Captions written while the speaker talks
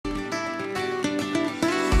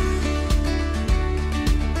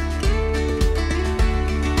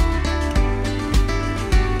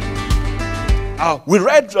We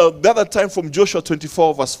read the other time from Joshua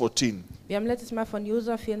 24, verse 14. Wir haben letztes Mal von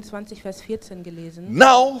Josua 24, Vers 14 gelesen.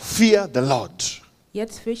 Now fear the Lord.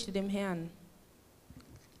 Jetzt fürchte dem Herrn.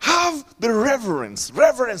 Have the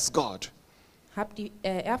reverence God. Hab die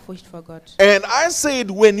Ehrfurcht vor Gott. And I said,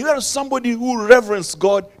 when you are somebody who reverence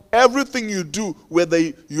God, everything you do, whether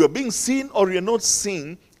you are being seen or you're not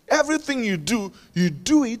seen, everything you do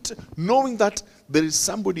it knowing that there is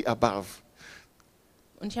somebody above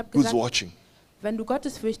Und ich habe who's gesagt, watching. wenn du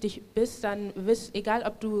gottesfürchtig bist, dann wirst, egal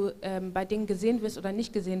ob du bei Dingen gesehen wirst oder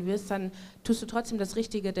nicht gesehen wirst, dann tust du trotzdem das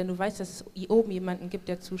Richtige, denn du weißt, dass es hier oben jemanden gibt,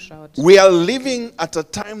 der zuschaut. We are living at a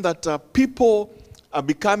time that people are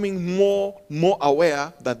becoming more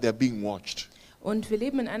aware that they're being watched. Und wir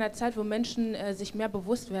leben in einer Zeit, wo Menschen sich mehr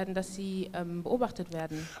bewusst werden, dass sie beobachtet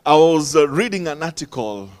werden. I was reading an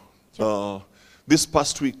article this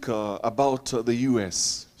past week about the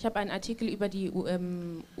US. Ich habe einen Artikel über die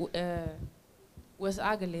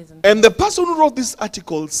USA gelesen. And the person who wrote this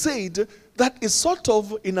article said that it's sort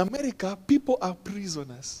of in America people are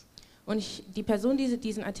prisoners. Und die Person, die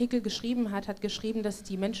diesen Artikel geschrieben hat, hat geschrieben, dass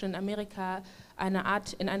die Menschen in Amerika in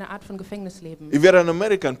einer Art von Gefängnis leben. If you're an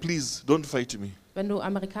American, please don't fight me. Wenn du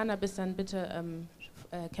Amerikaner bist, dann bitte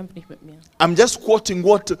kämpf nicht mit mir. I'm just quoting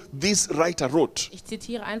what this writer wrote. Ich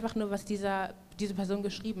zitiere einfach nur, was diese Person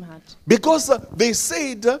geschrieben hat. Because they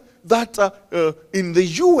said that in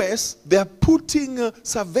the US they are putting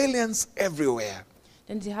surveillance everywhere.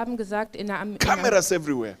 Denn sie haben gesagt, Cameras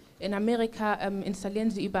everywhere. in Amerika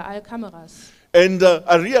installieren sie überall Kameras. And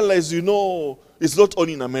I realize, it's not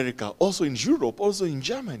only in America, also in Europe, also in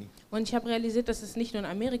Germany. Und ich habe realisiert, dass es nicht nur in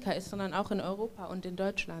Amerika ist, sondern auch in Europa und in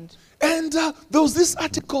Deutschland. And there was this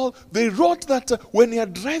article, they wrote that when you are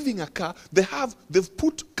driving a car, they've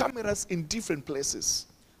put cameras in different places.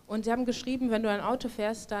 Und sie haben geschrieben, wenn du ein Auto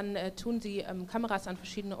fährst, dann tun sie Kameras an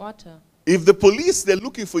verschiedene Orte. If the police, they're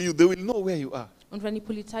looking for you, they will know where you are. Und wenn die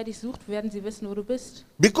Polizei dich sucht, werden sie wissen, wo du bist.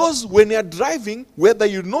 Because when you're driving, whether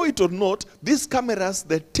you know it or not, these cameras,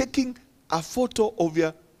 they're taking a photo of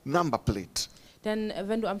your number plate. Denn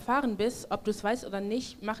wenn du am Fahren bist, ob du es weißt oder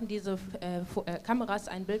nicht, machen diese Kameras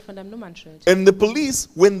ein Bild von deinem Nummernschild. And the police,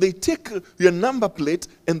 when they take your number plate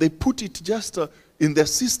and they put it just in their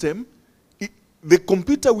system, the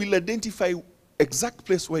computer will identify exact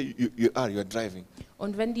place where you're driving.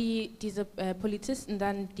 Und wenn diese Polizisten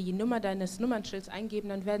dann die Nummer deines Nummernschilds eingeben,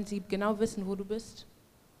 dann werden sie genau wissen, wo du bist.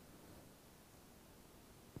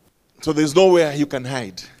 So there's nowhere you can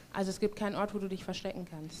hide. Also es gibt keinen Ort, wo du dich verstecken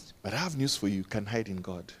kannst. But I have news for you. You can hide in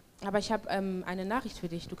God. Aber ich habe eine Nachricht für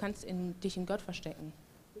dich. Du kannst dich in Gott verstecken.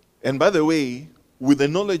 And by the way, with the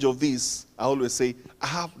knowledge of this, I always say, I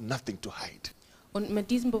have nothing to hide. Und mit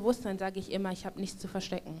diesem Bewusstsein sage ich immer, ich habe nichts zu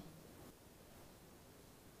verstecken.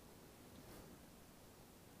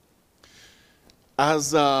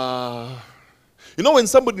 As when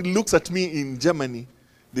somebody looks at me in Germany,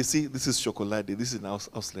 they say, this is Schokolade, this is an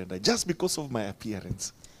Ausländer, just because of my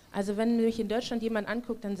appearance. Also wenn mich in Deutschland jemand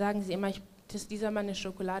anguckt, dann sagen sie immer, dieser Mann ist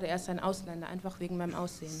Schokolade, er ist ein Ausländer, einfach wegen meinem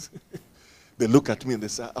Aussehen. They look at me and they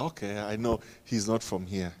say, okay, I know he's not from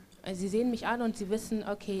here. Sie sehen mich an und sie wissen,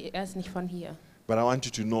 okay, er ist nicht von hier. But I want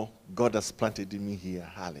you to know, God has planted in me here.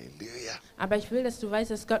 Hallelujah. Aber ich will, dass du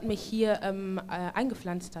weißt, dass Gott mich hier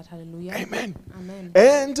eingepflanzt hat. Halleluja. Amen. Amen.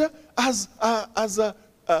 And as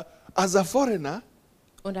a foreigner,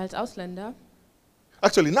 und als Ausländer,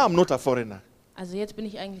 actually now I'm not a foreigner. Also jetzt bin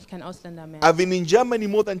ich eigentlich kein Ausländer mehr. I've been in Germany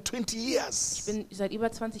more than 20 years. Ich bin seit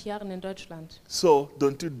über 20 Jahren in Deutschland. So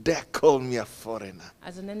don't you dare call me a foreigner.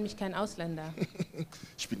 Also nenn mich kein Ausländer.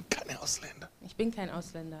 Ich bin kein Ausländer. Ich bin kein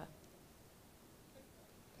Ausländer.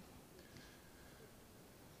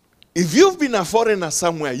 If you've been a foreigner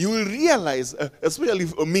somewhere, you will realize, especially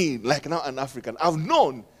for me, like now an African, I've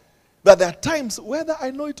known that there are times, whether I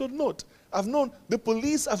know it or not, I've known the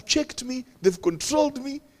police have checked me, they've controlled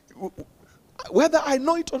me, whether I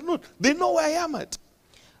know it or not. They know where I am at.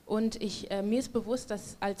 Und mir ist bewusst,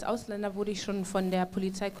 dass als Ausländer wurde ich schon von der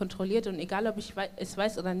Polizei kontrolliert und egal, ob ich es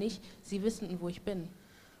weiß oder nicht, sie wissen, wo ich bin.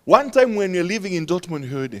 One time when you're living in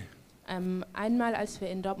Dortmund-Hörde, einmal, als wir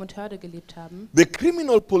in Dortmund-Hörde gelebt haben, the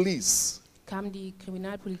criminal police, kam die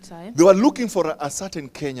Kriminalpolizei they were looking for a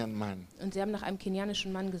certain Kenyan man und sie haben nach einem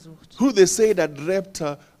kenianischen Mann gesucht. who they said had raped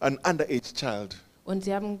an underage child. Und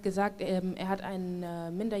sie haben gesagt, er hat ein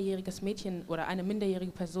minderjähriges Mädchen oder eine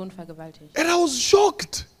minderjährige Person vergewaltigt. And I was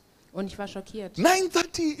shocked. Und ich war schockiert.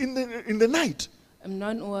 9:30 in the night. Um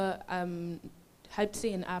 9 Uhr,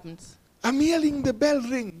 9:30 abends. I'm hearing the bell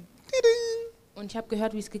ring. Und ich habe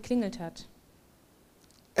gehört, wie es geklingelt hat.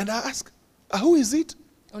 And I asked, who is it?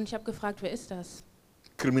 Und ich habe gefragt, wer ist das?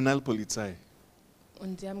 Kriminalpolizei.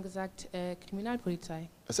 Und sie haben gesagt, Kriminalpolizei.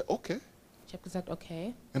 I said, okay. Ich habe gesagt,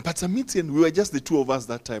 okay. And Pastor Mitzi and we were just the two of us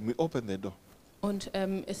that time. We opened the door. Und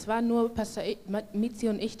es war nur Pastor Mitzi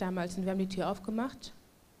und ich damals und wir haben die Tür aufgemacht.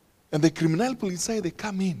 And the Kriminalpolizei, they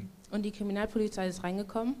come in. Und die Kriminalpolizei ist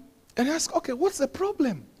reingekommen. And I asked, okay, what's the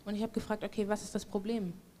problem? Und ich habe gefragt, okay, was ist das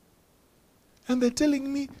Problem? And they're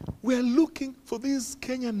telling me, we are looking for this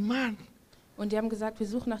Kenyan man. Und die haben gesagt, wir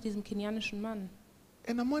suchen nach diesem kenianischen Mann.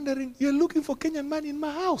 And I'm wondering, you're looking for Kenyan man in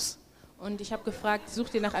my house? Und ich habe gefragt,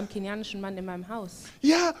 sucht ihr nach einem kenianischen Mann in meinem Haus?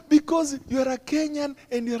 Yeah, because you're a Kenyan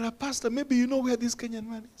and you're a pastor. Maybe you know where this Kenyan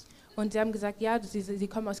man is. Und sie haben gesagt, ja, sie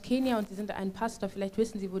kommen aus Kenia und sie sind ein Pastor, vielleicht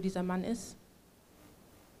wissen sie, wo dieser Mann ist.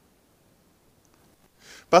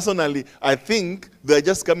 Personally, I think they're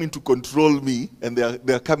just coming to control me and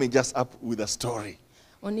they're coming just up with a story.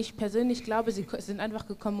 Und ich persönlich glaube, sie sind einfach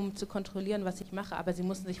gekommen, um zu kontrollieren, was ich mache, aber sie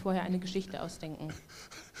mussten sich vorher eine Geschichte ausdenken.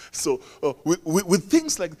 So with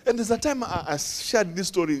things like, and there's a time I shared this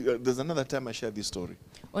story, there's another time I shared this story.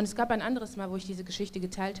 Und es gab ein anderes Mal, wo ich diese Geschichte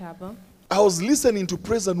geteilt habe. I was listening to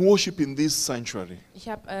praise and worship in this sanctuary. Ich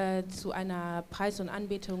habe zu einer Preis- und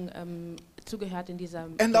Anbetung zugehört in dieser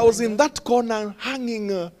And I was in that corner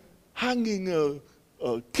hanging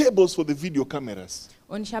cables for the video cameras.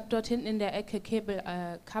 Und ich habe dort hinten in der Ecke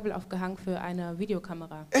Kabel aufgehangen für eine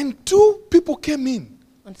Videokamera. And two people came in.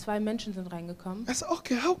 Und 2 Menschen sind reingekommen. I said,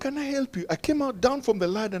 okay, how can I help you? I came out down from the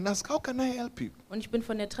ladder and asked, how can I help you? Und ich bin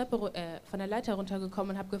von der Leiter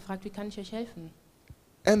runtergekommen und habe gefragt, wie kann ich euch helfen?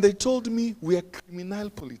 And they told me, we are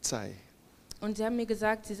Kriminalpolizei. Und sie haben mir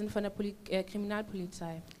gesagt, sie sind von der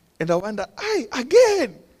Kriminalpolizei. And I wonder,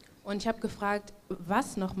 again? Und ich habe gefragt,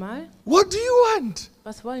 was nochmal? What do you want?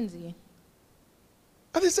 Was wollen sie?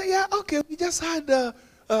 And they say, yeah, okay, we just had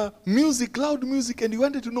music, loud music, and you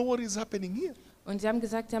wanted to know what is happening here. Und sie haben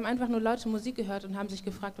gesagt, sie haben einfach nur laute Musik gehört und haben sich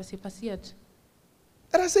gefragt, was hier passiert.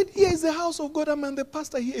 And I said, here is the house of God. I'm the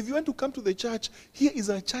pastor here. If you want to come to the church, here is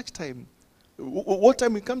our church time. What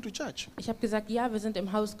time we come to church? Ich habe gesagt, ja, wir sind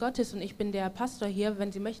im Haus Gottes und ich bin der Pastor hier.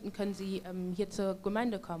 Wenn Sie möchten, können Sie hier zur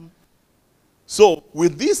Gemeinde kommen. So,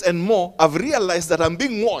 with this and more, I've realized that I'm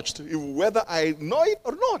being watched, whether I know it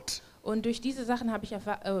or not. Und durch diese Sachen habe ich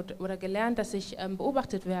gelernt, dass ich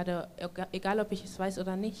beobachtet werde, egal ob ich es weiß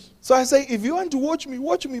oder nicht. So I say, if you want to watch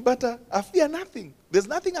me, but I fear nothing. There's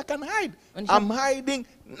nothing I can hide. I'm hiding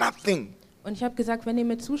nothing. Und ich habe gesagt, wenn ihr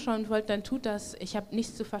mir zuschauen wollt, dann tut das. Ich habe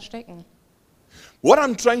nichts zu verstecken. What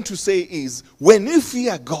I'm trying to say is, when you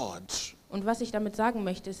fear God, und was ich damit sagen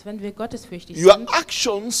möchte, ist, wenn wir gottesfürchtig your sind,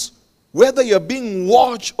 actions, whether you're being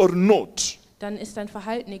watched or not, dann ist dein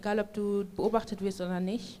Verhalten, egal ob du beobachtet wirst oder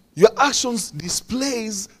nicht, your actions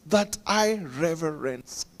displays that I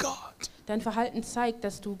reverence God. Dein Verhalten zeigt,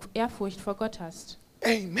 dass du Ehrfurcht vor Gott hast.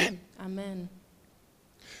 Amen. Amen.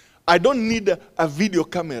 I don't need a video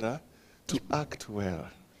camera to act well.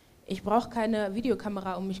 Ich brauche keine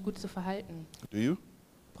Videokamera, um mich gut zu verhalten. Do you?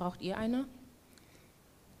 Braucht ihr eine?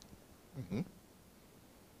 Mm-hmm.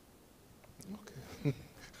 Okay.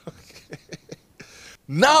 Okay.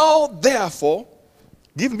 Now, therefore,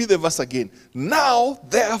 give me the verse again. Now,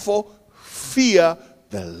 therefore, fear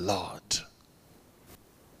the Lord.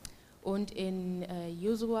 Und in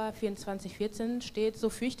Josua 24,14 steht, so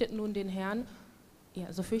fürchtet nun den Herrn.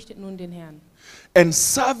 And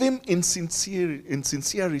serve him in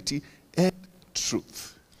sincerity and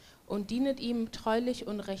truth. Und dienet ihm treulich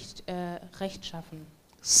und rechtschaffen.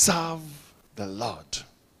 Serve the Lord.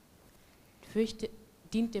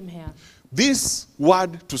 Dient dem Herrn. This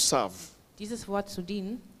word to serve, Dieses Wort zu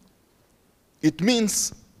dienen, it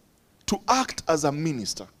means to act as a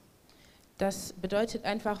minister. das bedeutet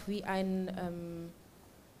einfach wie ein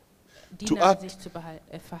Diener sich zu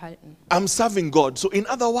verhalten. I'm serving God. So in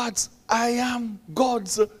other words, I am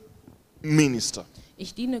God's minister.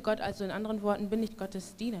 Ich diene Gott, also in anderen Worten bin ich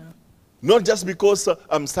Gottes Diener. Not just because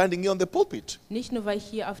I'm standing here on the pulpit. Nicht nur, weil ich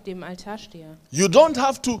hier auf dem Altar stehe. You don't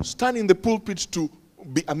have to stand in the pulpit to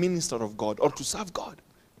be a minister of God or to serve God.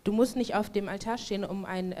 Du musst nicht auf dem Altar stehen, um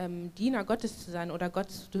ein Diener Gottes zu sein oder Gott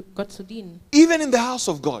zu dienen. Even in the house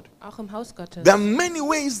of God, Auch im Haus Gottes there are many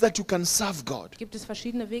ways that you can serve God. gibt es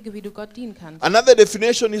verschiedene Wege, wie du Gott dienen kannst. Another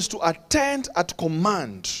definition is to attend at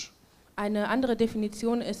command. Eine andere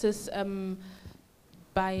Definition ist es,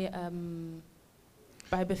 bei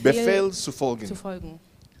Befehl zu folgen. zu folgen.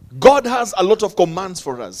 God has a lot of commands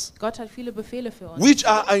for us, Gott hat viele Befehle für uns. which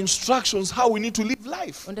are instructions how we need to live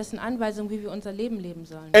life. Und das sind Anweisungen, wie wir unser Leben leben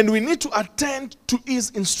sollen. And we need to attend to his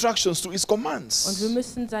instructions, to his Und wir commands.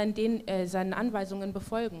 müssen seinen Anweisungen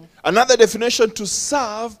befolgen. Another definition to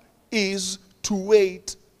serve is to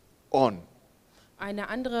wait on. Eine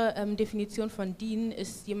andere Definition von dienen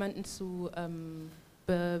ist, jemanden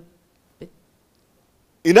be,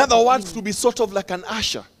 In other words, to be sort of like an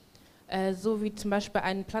usher so wie zum Beispiel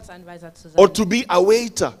ein Platzeinweiser zu or sein to be a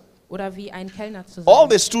waiter. oder wie ein Kellner zu All sein.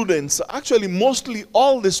 the students, actually mostly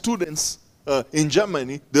all the students in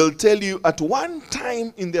Germany, they'll tell you at one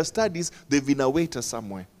time in their studies they've been a waiter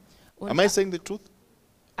somewhere. Und Am I saying the truth?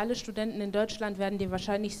 alle Studenten in Deutschland werden dir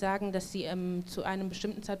wahrscheinlich sagen, dass sie zu einem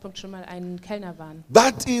bestimmten Zeitpunkt schon mal ein Kellner waren.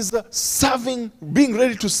 That is serving, being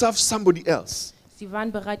ready to serve somebody else. Sie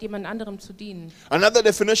waren bereit, jemand anderem zu dienen. Another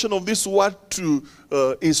definition of this word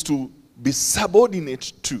is to be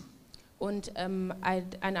subordinate to. Und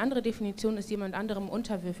eine andere Definition ist, jemand anderem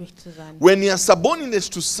unterwürfig zu sein. When you are subordinate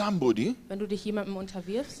to somebody, Wenn du dich jemandem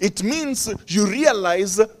unterwirfst, it means you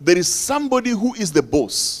realize there is somebody who is the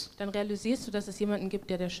boss. dann realisierst du, dass es jemanden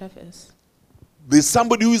gibt, der der Chef ist. There's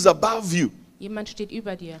somebody who is above you. Jemand steht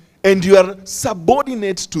über dir And you are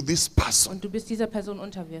subordinate to this person. und du bist dieser Person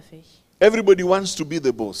unterwürfig. Everybody wants to be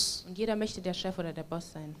the boss. Und jeder möchte der Chef oder der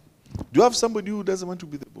Boss sein. Do you have somebody who doesn't want to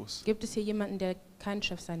be the boss? Gibt es hier jemanden, der kein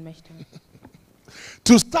Chef sein möchte?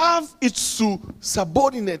 To serve is to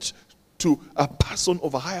subordinate to a person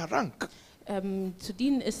of a higher rank. Zu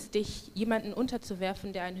dienen ist, dich jemanden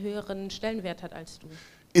unterzuwerfen, der einen höheren Stellenwert hat als du.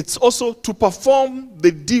 It's also to perform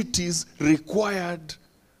the duties required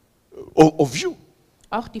of you.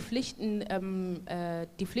 Auch die Pflichten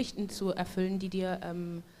zu erfüllen, die dir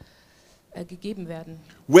gegeben werden.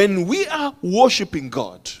 When we are worshiping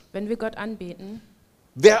God, Wenn wir Gott anbeten,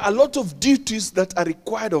 there are a lot of duties that are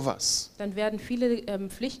required of us. dann werden viele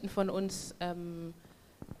Pflichten von uns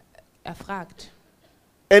erfragt.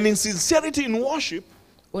 And in sincerity in worship,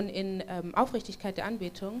 Und in Aufrichtigkeit der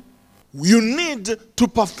Anbetung, you need to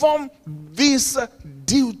perform these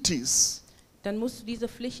duties dann musst du diese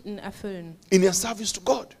Pflichten erfüllen in your service to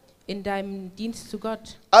God. in deinem Dienst zu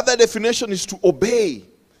Gott. Other definition is to obey.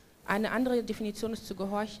 Eine andere Definition ist zu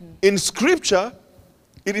gehorchen. In scripture,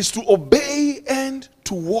 it is to obey and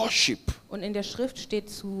to worship. Und in der Schrift steht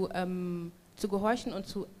zu gehorchen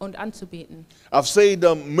und anzubeten. I've said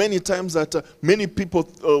many times that many people,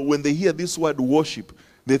 when they hear this word worship,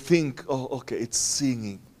 they think, oh, okay, it's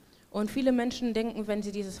singing. Und viele Menschen denken, wenn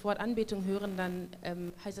sie dieses Wort Anbetung hören, dann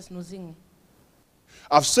heißt es nur singen.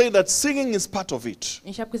 I've said that singing is part of it.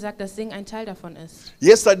 Ich habe gesagt, dass Singen ein Teil davon ist.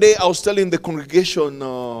 Yesterday, I was telling the congregation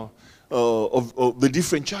of the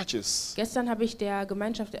different churches, Gestern habe ich der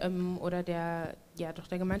Gemeinschaft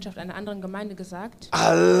der Gemeinschaft einer anderen Gemeinde gesagt,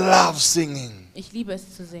 I love singing. ich liebe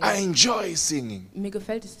es zu singen. I enjoy singing. Mir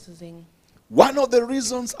gefällt es zu singen. One of the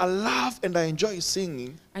reasons I love and I enjoy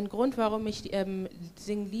singing, Ein Grund, warum ich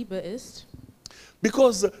Singen liebe, ist,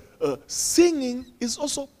 because singing is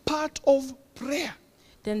also part of prayer.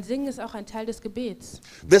 denn Singen ist auch ein Teil des Gebets.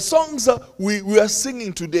 The songs we are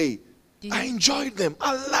singing today, Die, I enjoy them,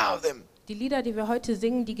 I love them, die Lieder, die wir heute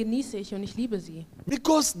singen, die genieße ich und ich liebe sie.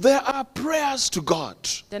 because there are prayers to God.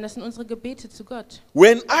 Denn das sind unsere Gebete zu Gott.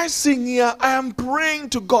 When I sing here, I am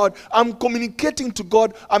praying to God, I'm communicating to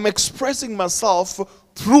God, I'm expressing myself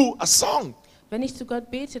through a song. Wenn ich zu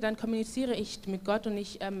Gott bete, dann kommuniziere ich mit Gott und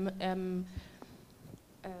ich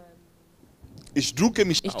drücke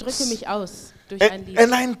mich aus durch ein Lied.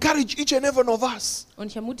 And I encourage each and every one of us Und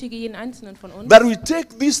ich ermutige jeden Einzelnen von uns, that we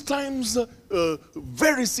take these times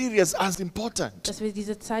very serious as important. dass wir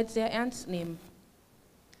diese Zeit sehr ernst nehmen.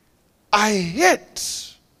 I hate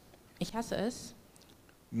Ich hasse es,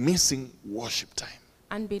 missing worship time.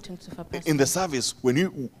 Anbetung zu verpassen. In the service, when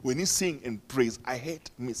you sing and praise, I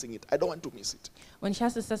hate missing it. I don't want to miss it. Und ich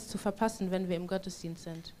hasse es, das zu verpassen, wenn wir im Gottesdienst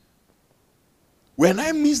sind. When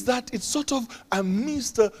I miss that, it's sort of I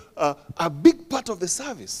missed a big part of the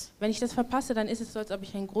service. Wenn ich das verpasse, dann ist es so, als ob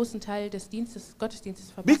ich einen großen Teil des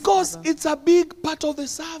Gottesdienstes verpasse. Because it's a big part of the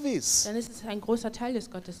service. Dann ist es ein großer Teil des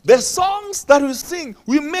The Gottesdienstes. songs that we sing,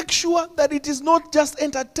 we make sure that it is not just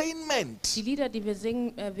entertainment. Die Lieder, die wir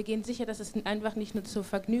singen, wir gehen sicher, dass es einfach nicht nur zur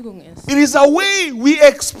Vergnügung ist. It is a way we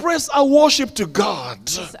express our worship to God.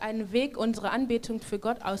 Es ist ein Weg, unsere Anbetung für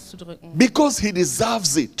Gott auszudrücken, Because He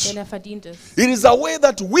deserves it. denn er verdient es. It is a way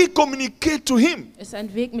that we communicate to Him. Es ist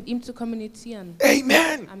ein Weg, mit ihm zu kommunizieren.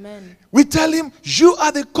 Amen. Amen. We tell Him, you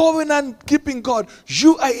are the covenant-keeping God.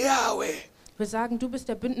 You are Yahweh. Wir sagen, du bist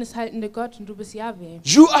der bündnishaltende Gott und du bist Yahweh.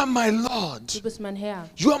 You are my Lord. Du bist mein Herr.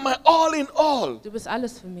 You are my all in all. Du bist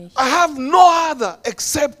alles für mich. I have no other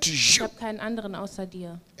except Ich you. habe keinen anderen außer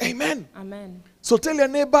dir. Amen. Amen. So tell your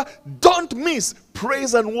neighbor, don't miss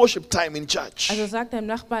praise and worship time in church. Also sag deinem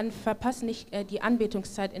Nachbarn, verpass nicht die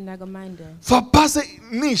Anbetungszeit in der Gemeinde. Verpasse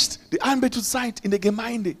nicht die Anbetungszeit in der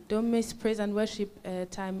Gemeinde. Don't miss praise and worship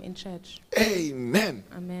time in church. Amen.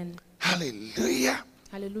 Amen. Hallelujah.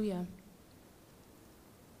 Halleluja.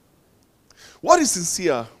 What is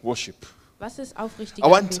sincere worship? Was ist aufrichtige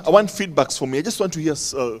I Anbetung? want feedbacks from me. I just want to hear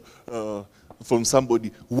from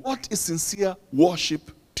somebody. What is sincere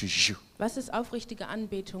worship to you? Was ist aufrichtige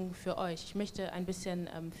Anbetung für euch? Ich möchte ein bisschen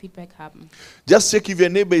Feedback haben. Just check if your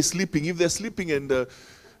neighbor is sleeping. If they're sleeping and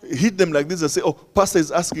hit them like this and say, oh, pastor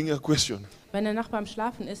is asking a question. Wenn der Nachbar am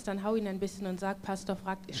Schlafen ist, dann hau ihn ein bisschen und sag, Pastor,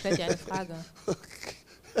 stell dir eine Frage.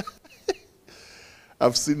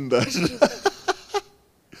 I've seen that.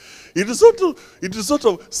 It is sort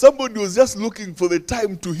of somebody was just looking for the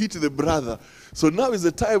time to hit the brother. So now is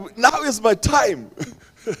the time. Now is my time.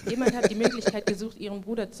 Jemand hat die Möglichkeit gesucht, ihren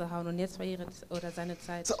Bruder zu hauen und jetzt war seine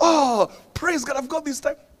Zeit. So, oh, praise God, I've got this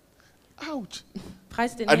time. Ouch.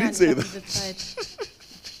 Preis den I Herrn, didn't say ich habe that. diese Zeit.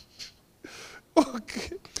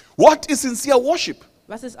 Okay. What is sincere worship?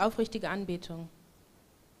 Was ist aufrichtige Anbetung?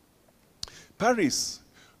 Paris,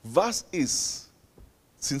 was ist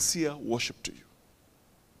sincere worship to you?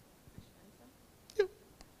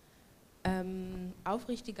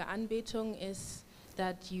 Aufrichtige Anbetung ist,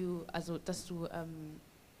 dass du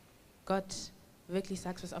Gott wirklich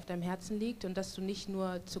sagst, was auf deinem Herzen liegt und dass du nicht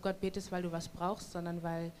nur zu Gott betest, weil du was brauchst, sondern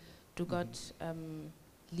weil du Gott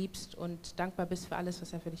liebst und dankbar bist für alles,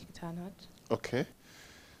 was er für dich getan hat. Okay.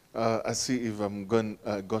 I see if I'm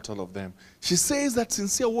got all of them. She says that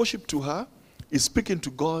sincere worship to her is speaking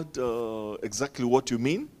to God exactly what you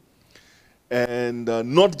mean, and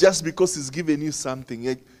not just because He's given you something.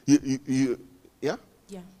 Yeah?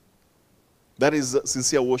 Ja. That is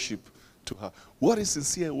sincere worship to her. What is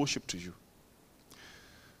sincere worship to you?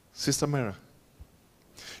 Sister Mara.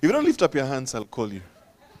 If you don't lift up your hands, I'll call you.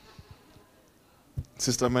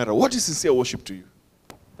 Sister Mara, what is sincere worship to you?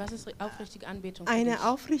 Was ist aufrichtige Anbetung für Eine dich?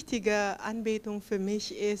 aufrichtige Anbetung für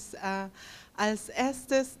mich ist, als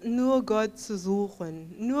erstes nur Gott zu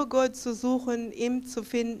suchen. Nur Gott zu suchen, ihn zu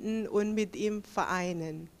finden und mit ihm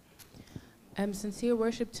vereinen. Sincere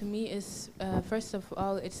worship to me is, first of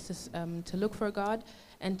all, it's to look for God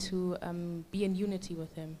and to be in unity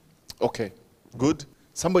with Him. Okay, good.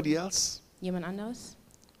 Somebody else? Jemand anderes?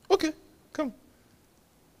 Okay, come.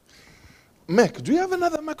 Mac, do you have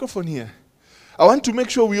another microphone here? I want to make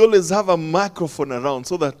sure we always have a microphone around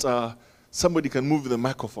so that somebody can move the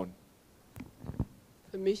microphone.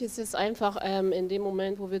 Für mich ist es einfach in dem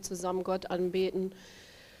Moment, wo wir zusammen Gott anbeten,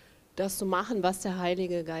 das zu machen, was der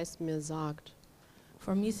Heilige Geist mir sagt.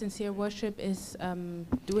 For me, sincere worship is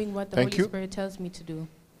doing what the Thank Holy you. Spirit tells me to do.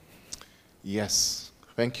 Yes,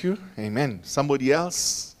 thank you. Amen. Somebody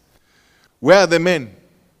else? Where are the men?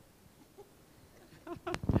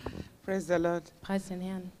 Praise the Lord. Preis den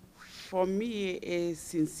Herrn. For me, a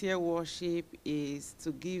sincere worship is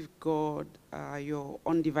to give God your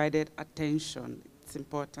undivided attention. It's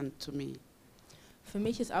important to me. Für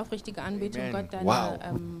mich ist aufrichtige Anbetung, Amen. Gott deine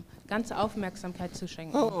Wow. ganze Aufmerksamkeit zu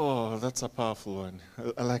schenken. Oh, that's a powerful one.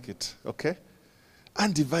 I like it. Okay?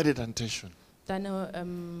 Undivided attention.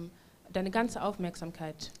 Deine ganze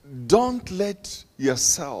Aufmerksamkeit. Don't let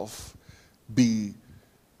yourself be,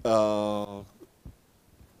 your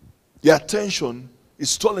attention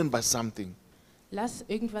is stolen by something. Lass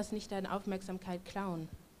irgendwas nicht deine Aufmerksamkeit klauen.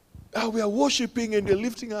 We are worshiping and we're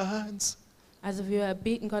lifting our hands. Also wir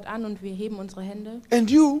beten Gott an und wir heben unsere Hände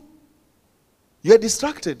And you're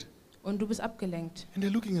distracted. und du bist abgelenkt. And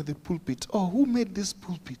they're looking at the pulpit. Oh, who made this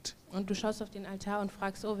pulpit? Und du schaust auf den Altar und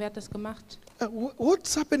fragst, oh, wer hat das gemacht?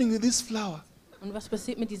 What's happening with this flower? Und was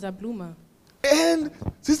passiert mit dieser Blume? And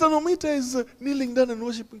Sister Nomita is kneeling down and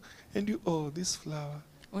worshiping. And you, oh, this flower.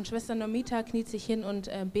 Und Schwester Nomita kniet sich hin und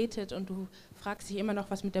betet und du fragst dich immer noch,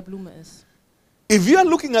 was mit der Blume ist. If you are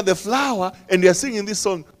looking at the flower and you're singing this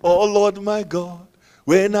song, oh Lord my God,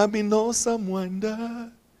 when I'm in awesome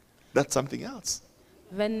wonder, that's something else.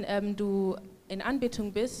 Wenn du in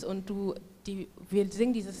Anbetung bist und wir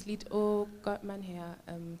singen dieses Lied, oh Gott, mein Herr,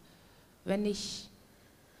 wenn ich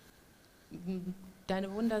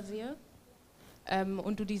deine Wunder sehe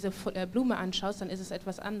und du diese Blume anschaust, dann ist es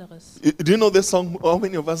etwas anderes. Do you know this song? How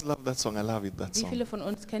many of us love that song? I love it, that Wie song. viele von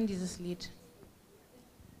uns kennen dieses Lied?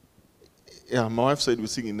 Yeah, my wife said we'll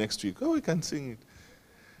sing it next week. Oh, we can sing it.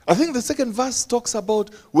 I think the second verse talks about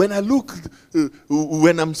when I look,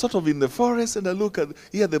 when I'm sort of in the forest and I look at,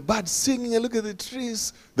 hear the birds singing, I look at the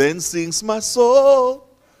trees, then sings my soul,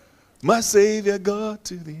 my Savior God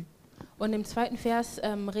to thee. Und im zweiten Vers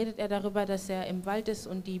redet er darüber, dass er im Wald ist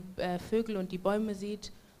und die Vögel und die Bäume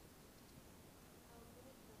sieht.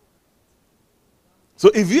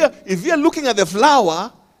 So if you're looking at the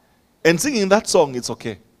flower and singing that song, it's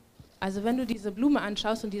okay. Also wenn du diese Blume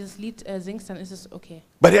anschaust und dieses Lied singst, dann ist es okay.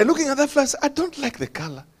 But you're looking at that flower, I don't like the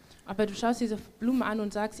color. Aber du schaust diese Blume an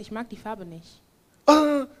und sagst, ich mag die Farbe nicht.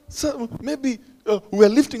 So maybe we are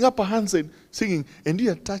lifting up our hands and singing, and you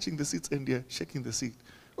are touching the seats and you are shaking the seat.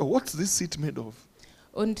 Oh, what's this seat made of?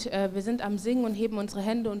 Und wir sind am Singen und heben unsere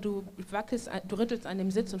Hände und du rüttelst an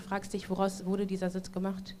dem Sitz und fragst dich, woraus wurde dieser Sitz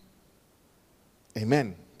gemacht?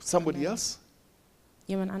 Amen. Somebody Amen. else?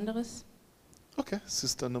 Jemand anderes? Okay,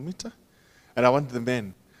 Sister Nomita. And I want the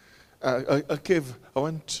men. Kev, I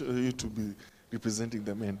want you to be representing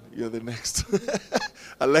the men. You're the next.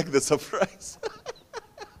 I like the surprise.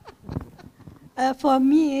 For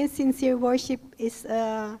me, sincere worship is,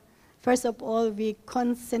 first of all, we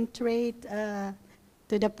concentrate to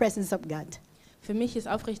the presence of God. Für mich ist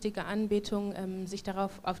aufrichtige Anbetung, sich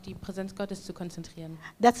darauf auf die Präsenz Gottes zu konzentrieren.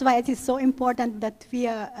 That's why it is so important that we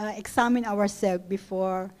examine ourselves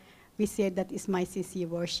before we say that is my sincere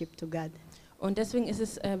worship to God. Und deswegen ist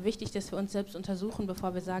es wichtig, dass wir uns selbst untersuchen,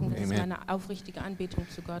 bevor wir sagen, das ist Amen. meine aufrichtige Anbetung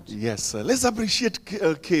zu Gott. Yes, let's appreciate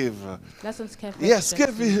Kev. Lass uns Kev Yes,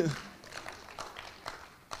 wertschätzen. Kev.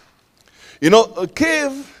 You know,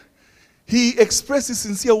 Kev, he expresses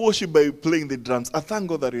sincere worship by playing the drums. I thank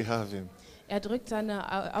God that we have him. Er drückt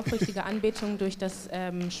seine aufrichtige Anbetung durch das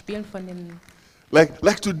Spielen von den...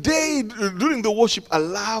 Like today, during the worship, I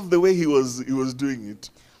love the way he was doing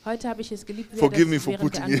it. Heute habe ich es geliebt, wie er Forgive me das for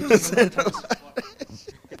während der putting it Anbetung gemacht hat.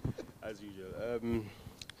 As usual.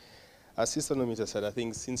 As Sister Nomita said, I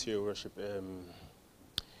think sincere worship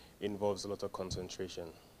involves a lot of concentration.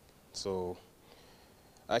 So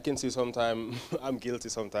I can see sometimes I'm guilty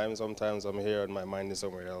sometimes I'm here and my mind is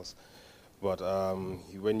somewhere else. But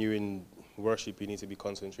when you're in worship, you need to be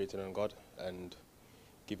concentrated on God and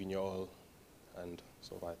giving your all and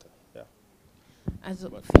so weiter. Yeah. Also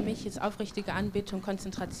für mich ist aufrichtige Anbetung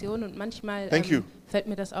Konzentration und manchmal fällt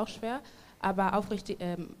mir das auch schwer, aber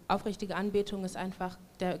aufrichtige Anbetung ist einfach,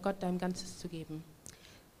 Gott dein Ganzes zu geben.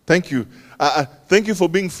 Thank you. Thank you for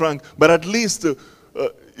being frank, but at least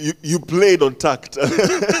you played on tact.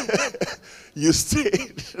 You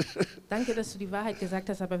stayed. Danke, dass du die Wahrheit gesagt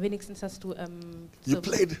hast, aber wenigstens hast du You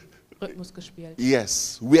played. Rhythmus gespielt.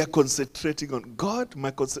 Yes, we are concentrating on God.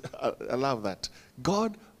 I love that.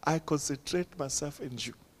 God, I concentrate myself in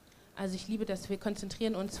you. Also ich liebe das, wir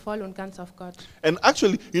konzentrieren uns voll und ganz auf Gott. And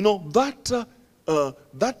actually, you know,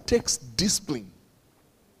 that takes discipline.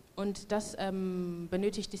 Und das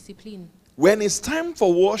benötigt Disziplin. When it's time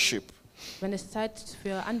for worship, Wenn es Zeit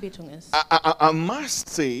für Anbetung ist, I must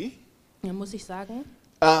say, dann muss ich sagen,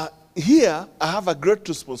 here I have a great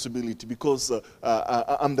responsibility because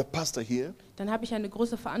I'm the pastor here. dann habe ich eine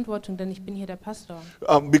große Verantwortung, denn ich bin hier der Pastor.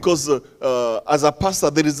 Because as a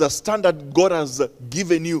pastor, there is a standard God has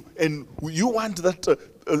given you, and you want that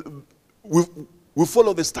we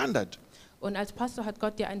follow the standard. Und als Pastor hat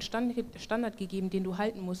Gott dir einen Standard gegeben, den du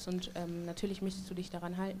halten musst, und natürlich möchtest du dich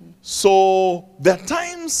daran halten. So there are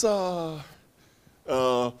times we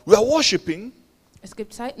are worshiping, Es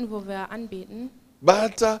gibt Zeiten, wo wir anbeten,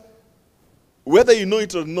 but whether you know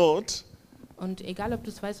it or not, und egal, ob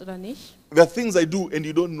du es weißt oder nicht, there are things I do and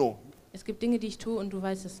you don't know. es gibt Dinge, die ich tue und du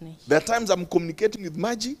weißt es nicht. There are times I'm communicating with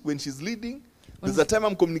Maggie when she's leading. There's a time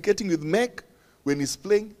I'm communicating with Meg when he's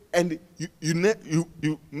playing, and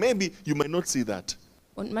maybe you might not see that.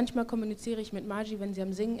 Und manchmal kommuniziere ich mit Margie, wenn sie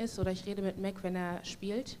am Singen ist, oder ich rede mit Mac, wenn er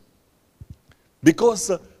spielt.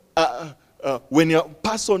 Because when you're a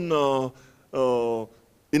person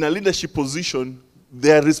in a leadership position,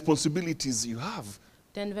 there are responsibilities you have.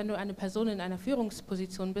 Denn wenn du eine Person in einer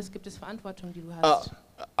Führungsposition bist, gibt es Verantwortung, die du hast.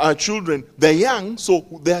 Our children, they're young, so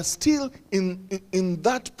they're still in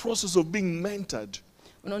that process of being mentored.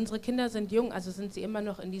 Und unsere Kinder sind jung, also sind sie immer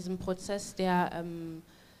noch in diesem Prozess der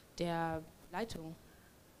Leitung,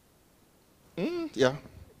 Yeah,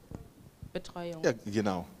 Betreuung. yeah,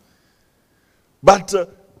 genau. But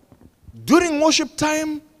during worship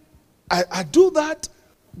time, I do that,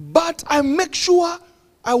 but I make sure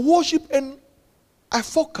I worship and I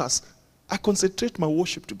focus. I concentrate my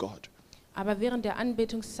worship to God. Aber während der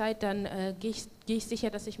Anbetungszeit, dann gehe ich sicher,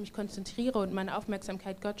 dass ich mich konzentriere und meine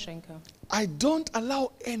Aufmerksamkeit Gott schenke. I don't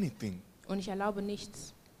allow anything Und ich erlaube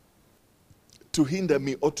nichts, to hinder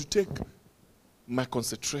me or to take my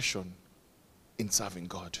concentration in serving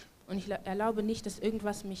God. und ich erlaube nicht, dass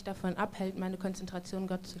irgendwas mich davon abhält, meine Konzentration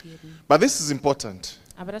Gott zu geben. But this is important.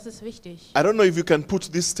 Aber das ist wichtig. I don't know if you can put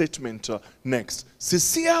this statement next.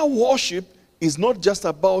 Sincere worship is not just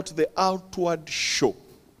about the outward show.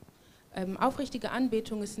 Aufrichtige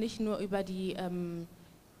Anbetung ist nicht nur über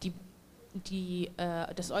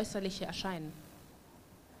das äußerliche Erscheinen.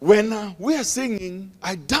 When we are singing,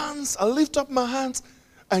 I dance, I lift up my hands,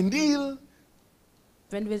 I kneel.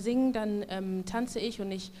 Wenn wir singen, dann tanze ich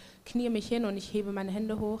und ich knie mich hin und ich hebe meine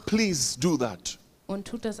Hände hoch. Please do that. Und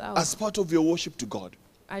tut das auch. as part of your worship to God.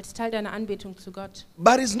 Als Teil deiner Anbetung zu Gott.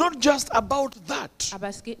 But it's not just about that. Aber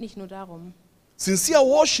es geht nicht nur darum. Sincere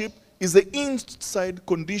worship is the inside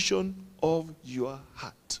condition of your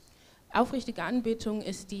heart. Aufrichtige Anbetung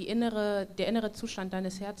ist der innere Zustand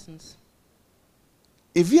deines Herzens.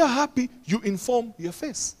 If you are happy, you inform your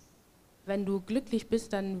face. Wenn du glücklich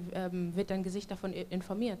bist, dann wird dein Gesicht davon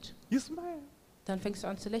informiert. You smile. Dann fängst du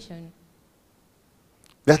an zu lächeln.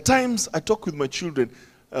 There are times I talk with my children.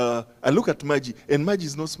 I look at Maggie, and Maggie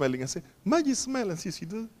is not smiling. I say, Maggie, smile, and she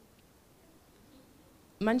does.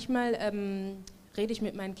 Manchmal rede ich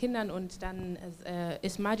mit meinen Kindern und dann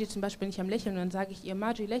ist Margie zum Beispiel nicht am Lächeln und dann sage ich ihr,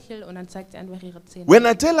 Margie, lächel, und dann zeigt sie einfach ihre Zähne. When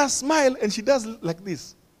I tell her smile, and she does like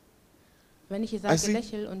this, Wenn ich ihr I sage, see.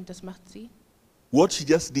 lächel, und das macht sie, what she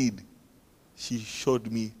just did, she showed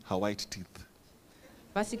me her white teeth.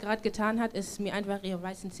 was sie gerade getan hat, ist mir einfach ihre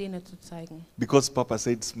weißen Zähne zu zeigen. Because Papa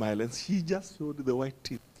said smile, and she just showed the white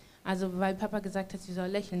teeth. Also weil Papa gesagt hat, sie soll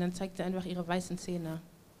lächeln, dann zeigt sie einfach ihre weißen Zähne.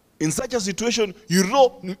 In such a situation, you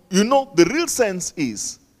know the real sense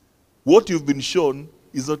is what you've been shown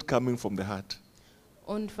is not coming from the heart.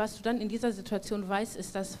 Und was du dann in dieser Situation weißt,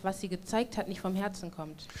 ist, dass was sie gezeigt hat, nicht vom Herzen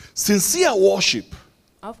kommt. Sincere worship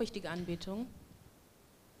Aufrichtige Anbetung,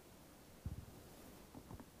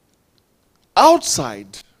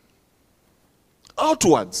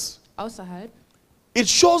 outwards, außerhalb, it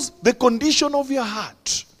shows the condition of your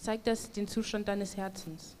heart. zeigt das den Zustand deines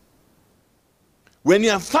Herzens. When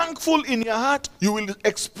you are thankful in your heart, you will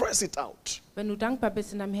express it out. Wenn du dankbar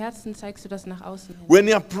bist in deinem Herzen, zeigst du das nach außen hin. When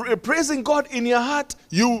you are praising God in your heart,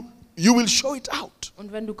 you will show it out.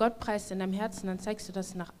 Und wenn du Gott preist in deinem Herzen, dann zeigst du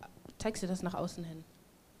das nach außen hin.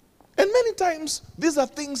 And many times, these are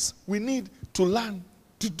things we need to learn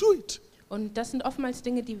to do it. Und das sind oftmals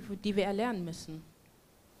Dinge, die wir erlernen müssen.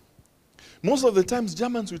 Most of the times,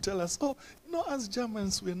 Germans will tell us, oh, as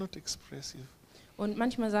Germans, we are not expressive. Und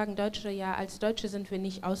manchmal sagen Deutsche, ja, als Deutsche sind wir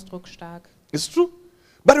nicht ausdrucksstark. It's true.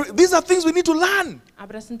 But these are things we need to learn.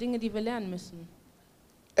 Aber das sind Dinge, die wir lernen müssen.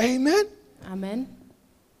 Amen. Amen.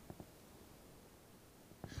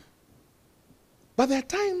 But there are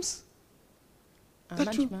times, Aber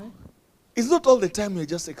That's true. manchmal, it's not all the time you're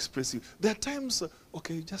just expressive. There are times,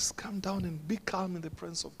 okay, just calm down and be calm in the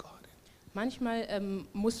presence of God.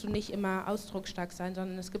 musst du nicht immer ausdrucksstark sein,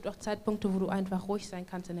 sondern es gibt auch Zeitpunkte, wo du einfach ruhig sein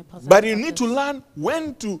kannst in der Präsenz But you need to Gottes. learn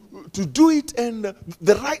when to do it and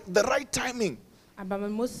the right timing. Aber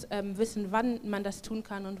man muss wissen, wann man das tun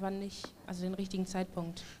kann und wann nicht, also den richtigen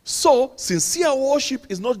Zeitpunkt. So, sincere worship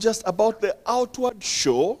is not just about the outward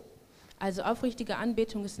show, Also aufrichtige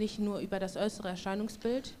Anbetung ist nicht nur über das äußere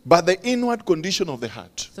Erscheinungsbild, but the inward condition of the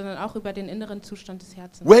heart. sondern auch über den inneren Zustand des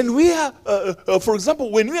Herzens. When we are, for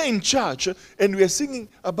example, when we are in church and we are singing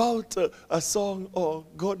about a song, oh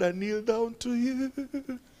God, I kneel down to you.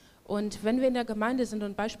 Und wenn wir in der Gemeinde sind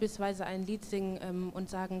und beispielsweise ein Lied singen und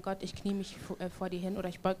sagen, Gott, ich knie mich vor dir hin oder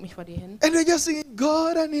ich beug mich vor dir hin, And we're just singing,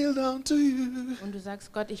 God, I kneel down to you. und du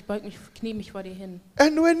sagst, Gott, ich knie mich vor dir hin,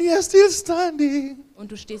 And when you are still standing,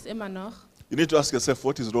 und du stehst immer noch, you need to ask yourself,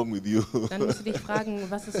 what is wrong with you? dann musst du dich fragen,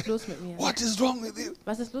 was ist los mit mir? What is wrong with you?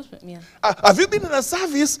 Was ist los mit mir? Have you been in a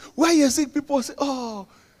service where you see people say, oh,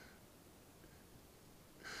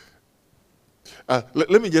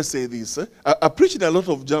 let me just say this. I preach in a lot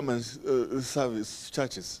of German service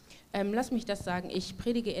churches. Lass mich das sagen. Ich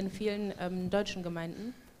predige in vielen deutschen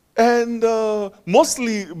Gemeinden And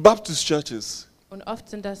mostly Baptist churches. und oft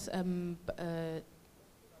sind das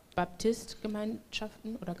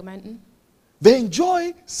Baptistgemeinschaften oder Gemeinden. They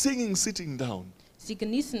enjoy singing sitting down. Sie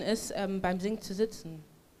genießen es, beim Singen zu sitzen.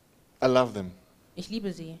 I love them. Ich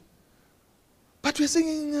liebe sie. But we're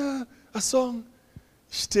singing a song,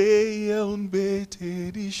 Stehe und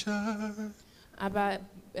bete dich an. Aber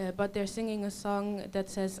but they're singing a song that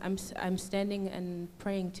says, I'm standing and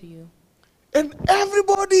praying to you. And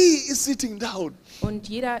everybody is sitting down. Und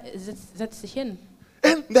jeder setzt sich hin.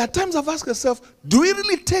 And there are times I've asked myself, do we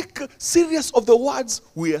really take serious of the words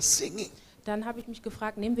we are singing? Dann habe ich mich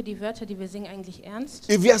gefragt, nehmen wir die Wörter, die wir singen, eigentlich ernst?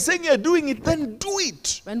 If you are saying you're doing it, then do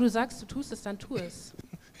it. Wenn du sagst, du tust es, dann tu es.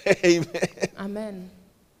 Amen. Amen.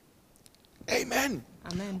 Amen.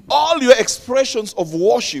 Amen. All your expressions of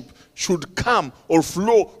worship should come or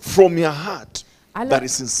flow from your heart that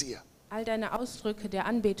is sincere. All deine Ausdrücke der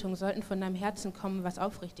Anbetung sollten von deinem Herzen kommen, was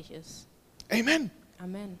aufrichtig ist. Amen.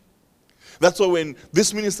 Amen. That's why when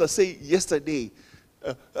this minister said yesterday,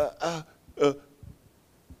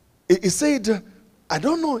 he said, I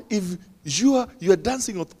don't know if your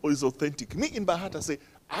dancing is authentic. Me in my heart, I say,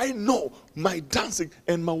 I know my dancing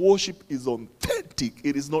and my worship is authentic.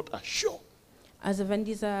 It is not a show. Also wenn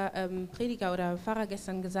dieser Prediger oder Pfarrer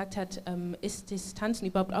gestern gesagt hat, ist das Tanzen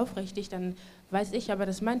überhaupt aufrichtig, dann weiß ich aber,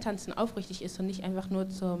 dass mein Tanzen aufrichtig ist und nicht einfach nur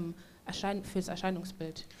fürs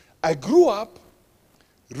Erscheinungsbild. I grew up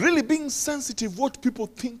really being sensitive what people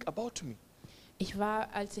think about me. Ich war,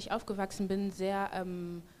 als ich aufgewachsen bin, sehr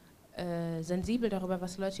sensibel darüber,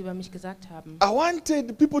 was Leute über mich gesagt haben. I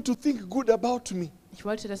wanted people to think good about me. Ich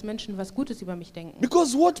wollte, dass Menschen was Gutes über mich denken.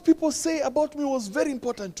 Because what people say about me was very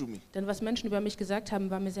important to me. Denn was Menschen über mich gesagt haben,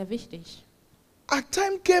 war mir sehr wichtig. A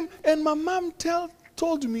time came and my mom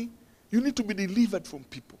told me, you need to be delivered from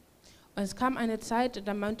people. Und es kam eine Zeit,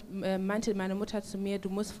 da meinte meine Mutter zu mir, du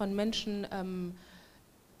musst von Menschen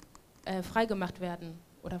freigemacht werden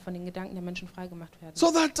oder von den Gedanken der Menschen freigemacht werden. So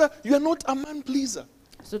that you are not a man pleaser.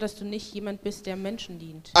 So dass du nicht jemand bist, der Menschen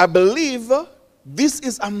dient. I believe this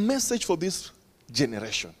is a message for this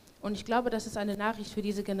generation. Und ich glaube, das ist eine Nachricht für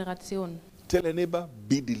diese Generation. Tell a neighbor,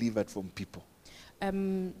 be delivered from people.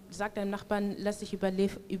 Sag deinem Nachbarn, lass dich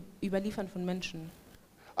überliefern von Menschen.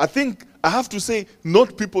 I think I have to say,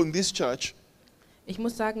 not people in this church, Ich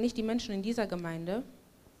muss sagen, nicht die Menschen in dieser Gemeinde,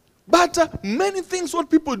 but many things what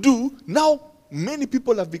people do now. Many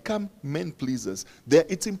people have become men pleasers.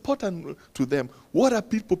 It's important to them. What are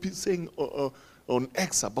people saying on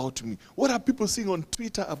X about me? What are people saying on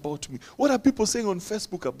Twitter about me? What are people saying on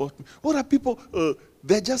Facebook about me? What are people?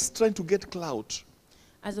 They're just trying to get clout.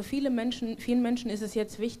 Also vielen Menschen ist es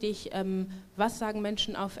jetzt wichtig, was sagen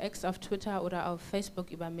Menschen auf X, auf Twitter oder auf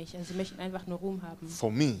Facebook über mich. Also sie möchten einfach nur Ruhm haben. For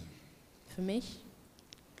me, Für mich,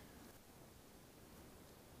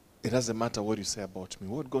 it doesn't matter what you say about me.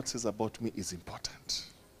 What God says about me is important.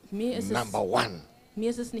 mir ist Number one.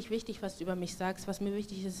 es nicht wichtig, was du über mich sagst. Was mir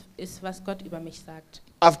wichtig ist, was Gott über mich sagt.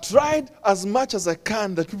 I've tried as much as I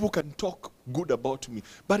can that people can talk good about me.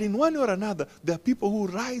 But in one way or another, there are people who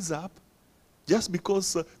rise up just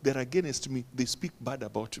because they're against me. They speak bad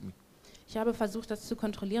about me. Ich habe versucht, das zu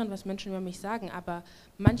kontrollieren, was Menschen über mich sagen, aber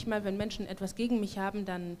manchmal, wenn Menschen etwas gegen mich haben,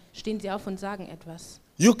 dann stehen sie auf und sagen etwas.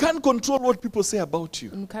 You can't control what people say about you.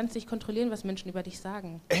 Und du kannst nicht kontrollieren, was Menschen über dich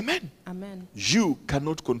sagen. Amen. Amen. You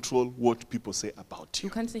cannot control what people say about Du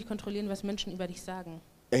you. kannst nicht kontrollieren, was Menschen über dich sagen.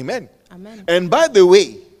 Amen. Amen. And by the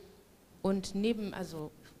way, Und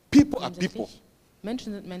people are people. nebensächlich,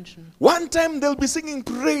 Menschen sind Menschen. One time they'll be singing